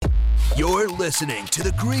You're listening to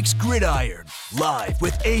the Greeks Gridiron, live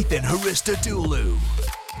with Ethan Hristodoulou.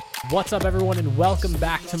 What's up, everyone, and welcome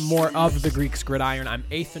back to more of the Greeks Gridiron. I'm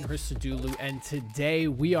Ethan Hristodoulou, and today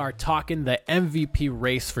we are talking the MVP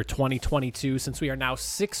race for 2022. Since we are now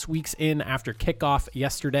 6 weeks in after kickoff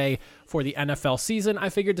yesterday for the NFL season, I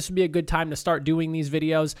figured this would be a good time to start doing these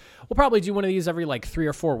videos. We'll probably do one of these every 3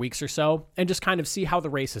 or 4 weeks or so, and just kind of see how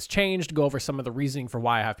the race has changed, go over some of the reasoning for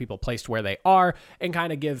why I have people placed where they are, and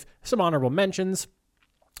kind of give some honorable mentions,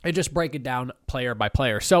 and just break it down player by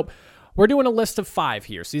player. So we're doing a list of 5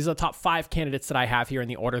 here. So these are the top 5 candidates that I have here in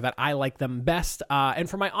the order that I like them best. And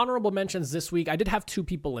for my honorable mentions this week, I did have 2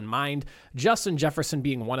 people in mind, Justin Jefferson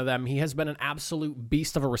being one of them. He has been an absolute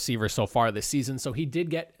beast of a receiver so far this season, so he did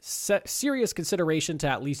get serious consideration to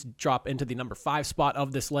at least drop into the number 5 spot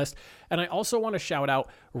of this list. And I also want to shout out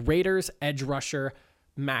Raiders edge rusher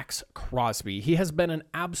Maxx Crosby. He has been an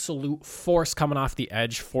absolute force coming off the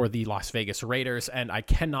edge for the Las Vegas Raiders, and I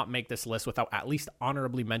cannot make this list without at least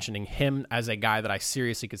honorably mentioning him as a guy that I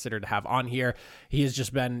seriously consider to have on here. He has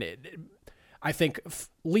just been, I think,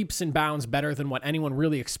 leaps and bounds better than what anyone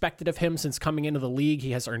really expected of him since coming into the league.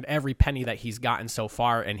 He has earned every penny that he's gotten so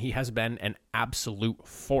far, and he has been an absolute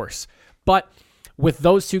force. But with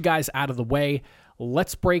those 2 guys out of the way,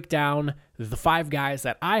 let's break down the 5 guys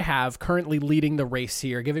that I have currently leading the race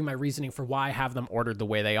here, giving my reasoning for why I have them ordered the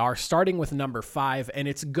way they are, starting with number 5, and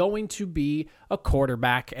it's going to be a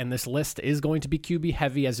quarterback, and this list is going to be QB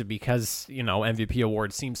heavy because, MVP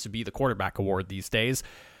award seems to be the quarterback award these days.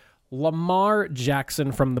 Lamar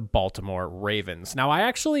Jackson from the Baltimore Ravens. Now, I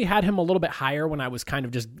actually had him a little bit higher when I was kind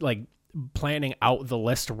of just planning out the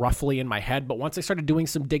list roughly in my head, but once I started doing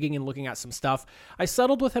some digging and looking at some stuff, I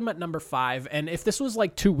settled with him at number 5, and if this was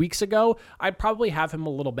 2 weeks ago, I'd probably have him a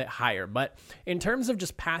little bit higher, but in terms of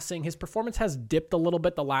just passing, his performance has dipped a little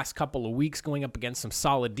bit the last couple of weeks, going up against some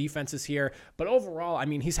solid defenses here, but overall,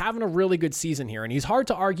 he's having a really good season here, and he's hard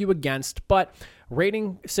to argue against, but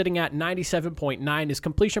rating sitting at 97.9. His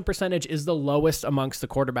completion percentage is the lowest amongst the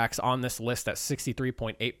quarterbacks on this list at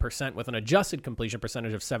 63.8%, with an adjusted completion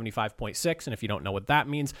percentage of 75.6. And if you don't know what that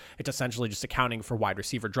means, it's essentially just accounting for wide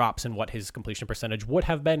receiver drops and what his completion percentage would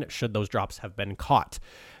have been should those drops have been caught.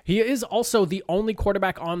 He is also the only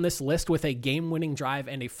quarterback on this list with a game-winning drive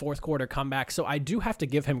and a fourth quarter comeback, so I do have to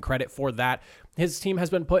give him credit for that. His team has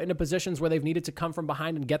been put into positions where they've needed to come from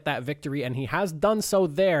behind and get that victory, and he has done so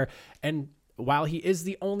there. And while he is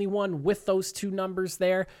the only one with those 2 numbers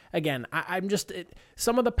there, again,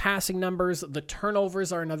 some of the passing numbers, the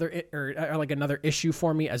turnovers are another issue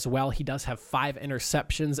for me as well. He does have 5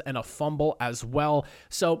 interceptions and a fumble as well.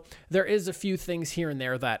 So there is a few things here and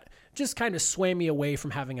there that just kind of sway me away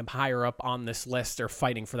from having him higher up on this list or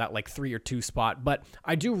fighting for that 3 or 2 spot. But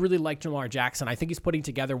I do really like Lamar Jackson. I think he's putting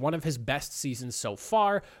together one of his best seasons so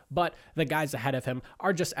far, but the guys ahead of him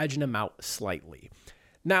are just edging him out slightly.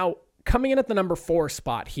 Now, coming in at the number 4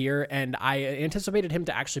 spot here, and I anticipated him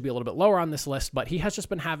to actually be a little bit lower on this list, but he has just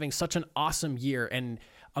been having such an awesome year, and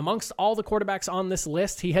amongst all the quarterbacks on this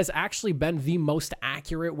list, he has actually been the most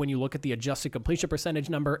accurate when you look at the adjusted completion percentage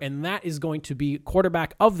number, and that is going to be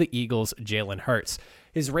quarterback of the Eagles, Jalen Hurts.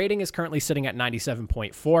 His rating is currently sitting at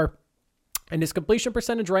 97.4. And his completion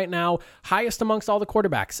percentage right now, highest amongst all the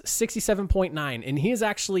quarterbacks, 67.9. And he is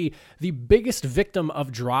actually the biggest victim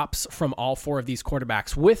of drops from all 4 of these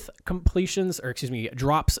quarterbacks. With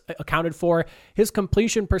drops accounted for, his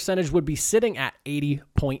completion percentage would be sitting at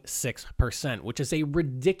 80.6%, which is a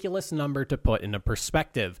ridiculous number to put into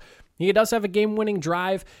perspective. He does have a game-winning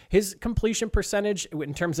drive. His completion percentage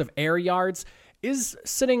in terms of air yards is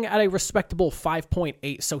sitting at a respectable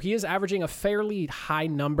 5.8. So he is averaging a fairly high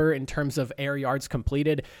number in terms of air yards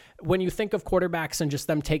completed. When you think of quarterbacks and just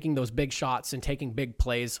them taking those big shots and taking big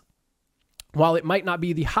plays, while it might not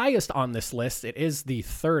be the highest on this list, it is the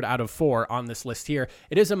 3rd out of 4 on this list here.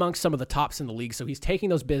 It is amongst some of the tops in the league. So he's taking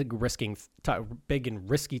those big and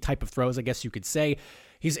risky type of throws, I guess you could say.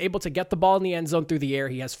 He's able to get the ball in the end zone through the air.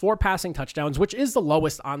 He has 4 passing touchdowns, which is the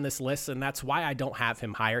lowest on this list, and that's why I don't have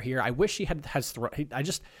him higher here. I wish he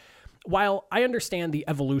while I understand the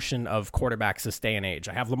evolution of quarterbacks this day and age,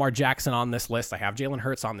 I have Lamar Jackson on this list. I have Jalen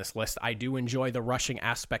Hurts on this list. I do enjoy the rushing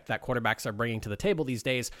aspect that quarterbacks are bringing to the table these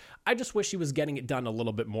days. I just wish he was getting it done a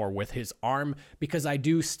little bit more with his arm, because I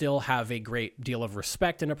do still have a great deal of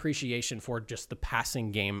respect and appreciation for just the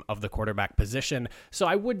passing game of the quarterback position. So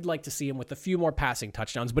I would like to see him with a few more passing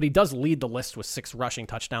touchdowns, but he does lead the list with 6 rushing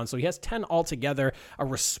touchdowns. So he has 10 altogether, a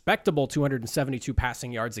respectable 272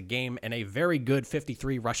 passing yards a game, and a very good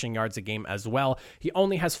 53 rushing yards yards a game as well. He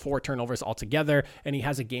only has 4 turnovers altogether, and he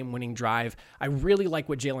has a game-winning drive. I really like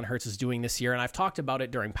what Jalen Hurts is doing this year, and I've talked about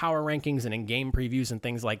it during power rankings and in game previews and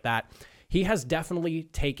things like that. He has definitely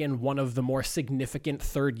taken one of the more significant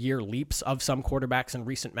third-year leaps of some quarterbacks in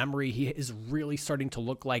recent memory. He is really starting to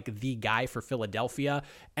look like the guy for Philadelphia,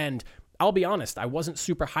 and I'll be honest, I wasn't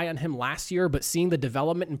super high on him last year, but seeing the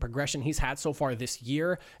development and progression he's had so far this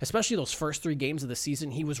year, especially those first 3 games of the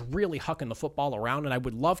season, he was really hucking the football around, and I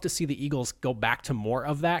would love to see the Eagles go back to more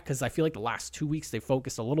of that because I feel like the last 2 weeks they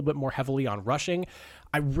focused a little bit more heavily on rushing.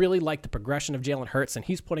 I really like the progression of Jalen Hurts, and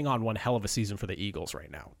he's putting on one hell of a season for the Eagles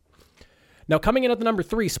right now. Now, coming in at the number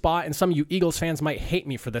 3 spot, and some of you Eagles fans might hate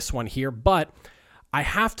me for this one here, but I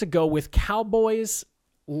have to go with Cowboys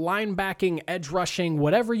linebacking, edge rushing,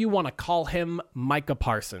 whatever you want to call him, Micah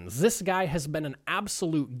Parsons. This guy has been an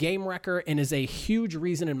absolute game wrecker and is a huge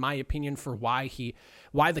reason, in my opinion, for why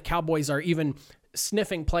the Cowboys are even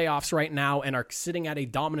sniffing playoffs right now and are sitting at a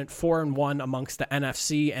dominant 4-1 amongst the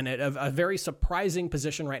NFC and at a very surprising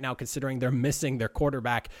position right now considering they're missing their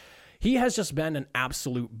quarterback. He has just been an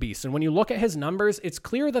absolute beast. And when you look at his numbers, it's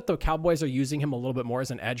clear that the Cowboys are using him a little bit more as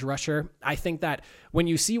an edge rusher. I think that when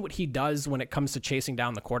you see what he does when it comes to chasing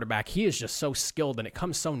down the quarterback, he is just so skilled and it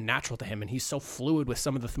comes so natural to him. And he's so fluid with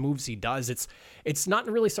some of the moves he does. It's not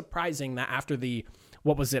really surprising that after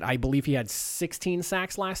I believe he had 16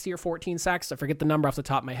 sacks last year, 14 sacks. I forget the number off the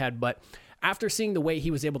top of my head, but after seeing the way he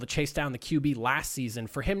was able to chase down the QB last season,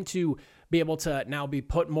 for him to be able to now be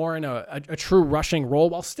put more in a true rushing role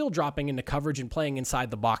while still dropping into coverage and playing inside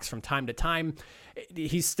the box from time to time,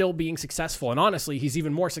 he's still being successful. And honestly, he's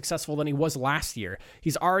even more successful than he was last year.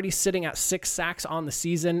 He's already sitting at 6 sacks on the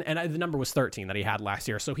season, and the number was 13 that he had last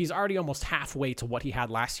year. So he's already almost halfway to what he had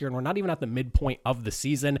last year, and we're not even at the midpoint of the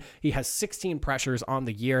season. He has 16 pressures on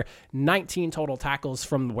the year, 19 total tackles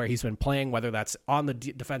from where he's been playing, whether that's on the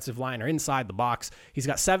defensive line or inside the box. He's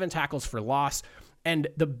got 7 tackles for loss. And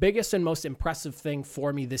the biggest and most impressive thing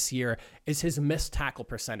for me this year is his missed tackle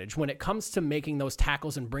percentage. When it comes to making those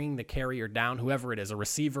tackles and bringing the carrier down, whoever it is, a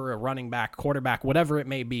receiver, a running back, quarterback, whatever it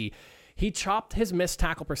may be, he chopped his missed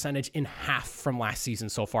tackle percentage in half from last season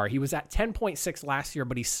so far. He was at 10.6 last year,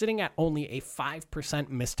 but he's sitting at only a 5%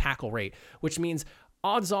 missed tackle rate, which means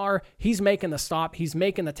odds are he's making the stop, he's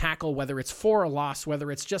making the tackle, whether it's for a loss,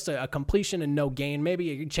 whether it's just a completion and no gain, maybe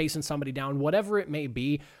you're chasing somebody down, whatever it may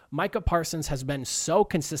be. Micah Parsons has been so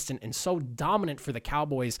consistent and so dominant for the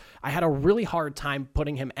Cowboys. I had a really hard time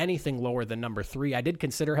putting him anything lower than number 3. I did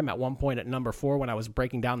consider him at one point at number 4 when I was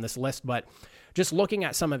breaking down this list, but just looking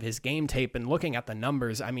at some of his game tape and looking at the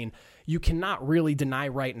numbers, I mean, you cannot really deny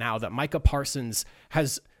right now that Micah Parsons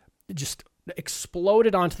has just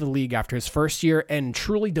exploded onto the league after his first year and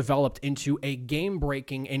truly developed into a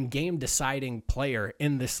game-breaking and game-deciding player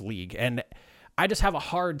in this league. And I just have a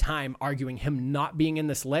hard time arguing him not being in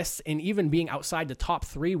this list and even being outside the top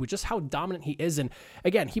 3 with just how dominant he is. And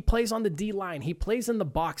again, he plays on the D-line. He plays in the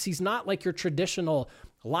box. He's not like your traditional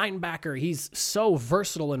linebacker. He's so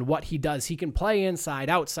versatile in what he does. He can play inside,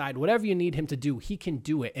 outside, whatever you need him to do, he can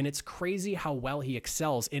do it. And it's crazy how well he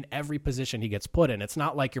excels in every position he gets put in. It's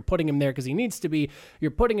not like you're putting him there because he needs to be.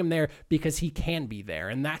 You're putting him there because he can be there.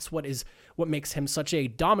 And that's what makes him such a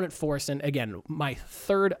dominant force. And again, my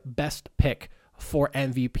 3rd best pick for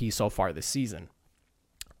MVP so far this season.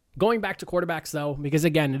 Going back to quarterbacks, though, because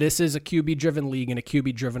again, this is a QB-driven league and a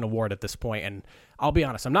QB-driven award at this point, and I'll be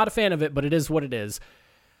honest, I'm not a fan of it, but it is what it is.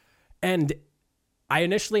 And I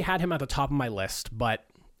initially had him at the top of my list, but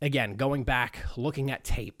again, going back, looking at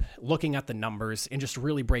tape, looking at the numbers, and just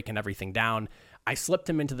really breaking everything down, I slipped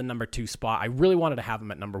him into the number 2 spot. I really wanted to have him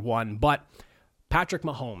at number 1, but Patrick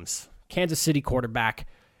Mahomes, Kansas City quarterback,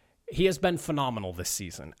 he has been phenomenal this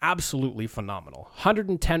season. Absolutely phenomenal.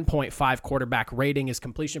 110.5 quarterback rating. His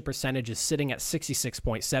completion percentage is sitting at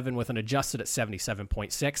 66.7 with an adjusted at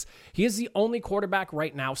 77.6. He is the only quarterback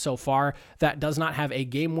right now so far that does not have a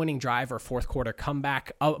game-winning drive or fourth quarter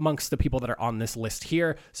comeback amongst the people that are on this list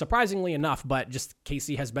here. Surprisingly enough, but just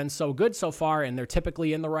KC has been so good so far, and they're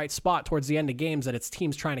typically in the right spot towards the end of games that it's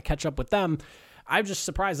teams trying to catch up with them. I'm just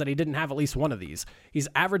surprised that he didn't have at least one of these. He's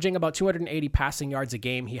averaging about 280 passing yards a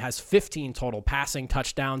game. He has 15 total passing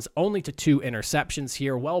touchdowns, only to 2 interceptions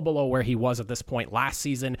here, well below where he was at this point last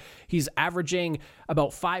season. He's averaging about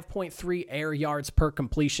 5.3 air yards per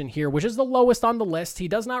completion here, which is the lowest on the list. He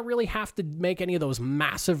does not really have to make any of those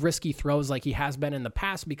massive risky throws like he has been in the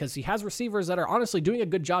past because he has receivers that are honestly doing a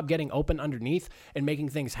good job getting open underneath and making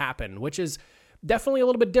things happen, which is definitely a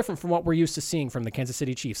little bit different from what we're used to seeing from the Kansas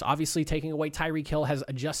City Chiefs. Obviously, taking away Tyreek Hill has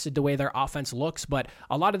adjusted the way their offense looks, but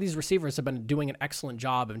a lot of these receivers have been doing an excellent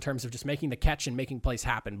job in terms of just making the catch and making plays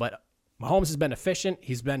happen. But Mahomes has been efficient.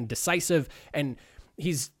 He's been decisive, and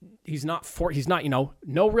he's not,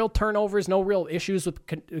 no real turnovers, no real issues with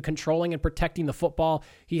controlling and protecting the football.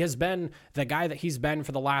 He has been the guy that he's been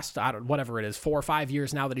for the last, whatever it is, 4 or 5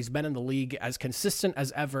 years now that he's been in the league, as consistent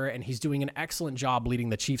as ever, and he's doing an excellent job leading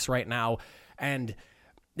the Chiefs right now. And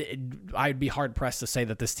I'd be hard-pressed to say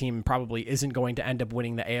that this team probably isn't going to end up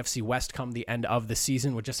winning the AFC West come the end of the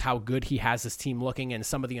season, with just how good he has this team looking and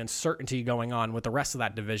some of the uncertainty going on with the rest of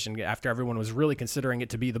that division after everyone was really considering it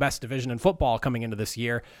to be the best division in football coming into this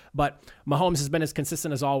year. But Mahomes has been as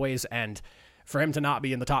consistent as always, and for him to not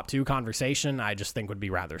be in the top 2 conversation, I just think would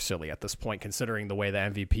be rather silly at this point, considering the way the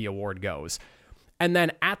MVP award goes. And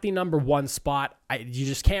then at the number 1 spot, you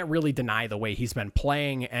just can't really deny the way he's been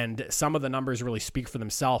playing, and some of the numbers really speak for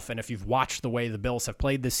themselves. And if you've watched the way the Bills have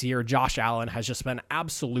played this year, Josh Allen has just been an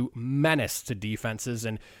absolute menace to defenses.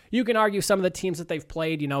 And you can argue some of the teams that they've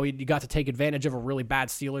played, you got to take advantage of a really bad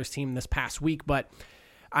Steelers team this past week. But,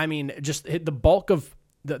 I mean, just the bulk of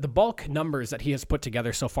the bulk numbers that he has put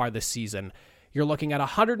together so far this season, you're looking at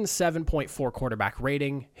 107.4 quarterback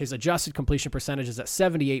rating. His adjusted completion percentage is at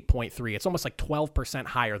 78.3. It's almost like 12%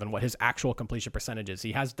 higher than what his actual completion percentage is.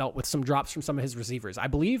 He has dealt with some drops from some of his receivers. I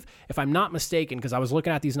believe, if I'm not mistaken, because I was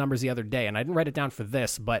looking at these numbers the other day, and I didn't write it down for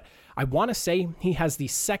this, but I want to say he has the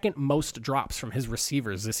second most drops from his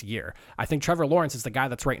receivers this year. I think Trevor Lawrence is the guy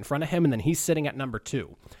that's right in front of him, and then he's sitting at number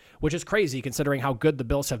 2. Which is crazy considering how good the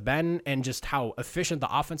Bills have been and just how efficient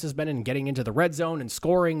the offense has been in getting into the red zone and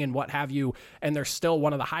scoring and what have you. And they're still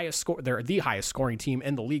one of the highest they're the highest scoring team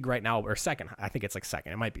in the league right now, or second. I think it's like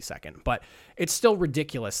second. It might be second, but it's still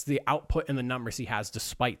ridiculous, the output and the numbers he has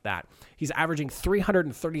despite that. He's averaging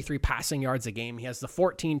 333 passing yards a game. He has the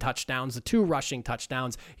 14 touchdowns, the 2 rushing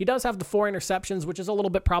touchdowns. He does have the 4 interceptions, which is a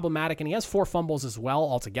little bit problematic, and he has 4 fumbles as well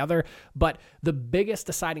altogether. But the biggest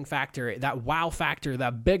deciding factor, that wow factor,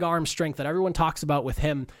 that big arm strength that everyone talks about with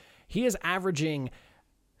him, he is averaging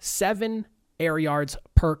 7 air yards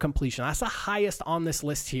per completion. That's the highest on this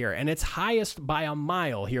list here, and it's highest by a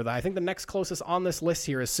mile here. I think the next closest on this list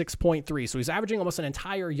here is 6.3, so he's averaging almost an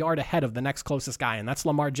entire yard ahead of the next closest guy, and that's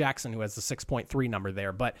Lamar Jackson, who has the 6.3 number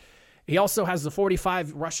there. But he also has the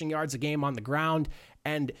 45 rushing yards a game on the ground,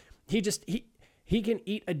 and he can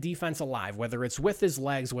eat a defense alive, whether it's with his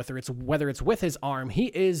legs, whether it's with his arm. He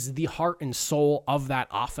is the heart and soul of that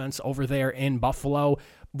offense over there in Buffalo.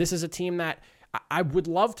 This is a team that I would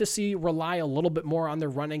love to see rely a little bit more on their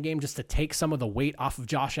running game, just to take some of the weight off of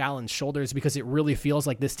Josh Allen's shoulders, because it really feels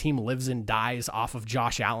like this team lives and dies off of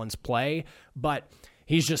Josh Allen's play. But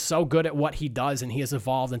he's just so good at what he does, and he has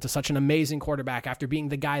evolved into such an amazing quarterback after being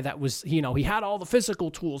the guy that was, he had all the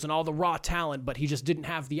physical tools and all the raw talent, but he just didn't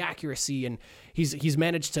have the accuracy, and he's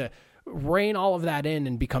managed to rein all of that in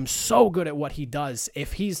and become so good at what he does.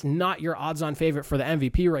 If he's not your odds-on favorite for the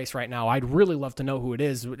MVP race right now, I'd really love to know who it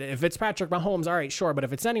is. If it's Patrick Mahomes, all right, sure, but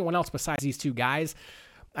if it's anyone else besides these 2 guys,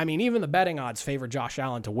 I mean, even the betting odds favor Josh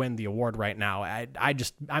Allen to win the award right now.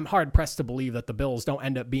 I'm hard-pressed to believe that the Bills don't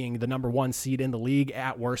end up being the number 1 seed in the league,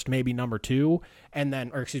 at worst maybe number 2, for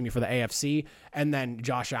the AFC, and then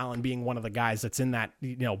Josh Allen being one of the guys that's in that,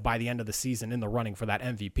 by the end of the season in the running for that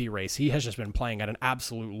MVP race. He has just been playing at an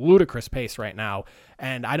absolute ludicrous pace right now,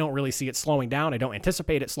 and I don't really see it slowing down. I don't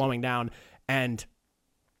anticipate it slowing down, and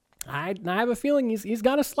I have a feeling he's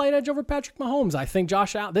got a slight edge over Patrick Mahomes. I think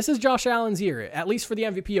this is Josh Allen's year, at least for the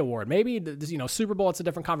MVP award. Maybe, Super Bowl, it's a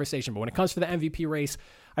different conversation, but when it comes to the MVP race,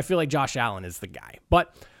 I feel like Josh Allen is the guy.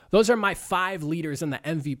 But those are my 5 leaders in the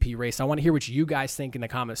MVP race. I want to hear what you guys think in the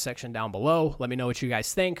comments section down below. Let me know what you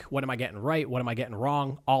guys think. What am I getting right? What am I getting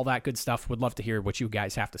wrong? All that good stuff. Would love to hear what you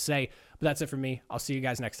guys have to say. But that's it for me. I'll see you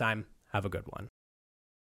guys next time. Have a good one.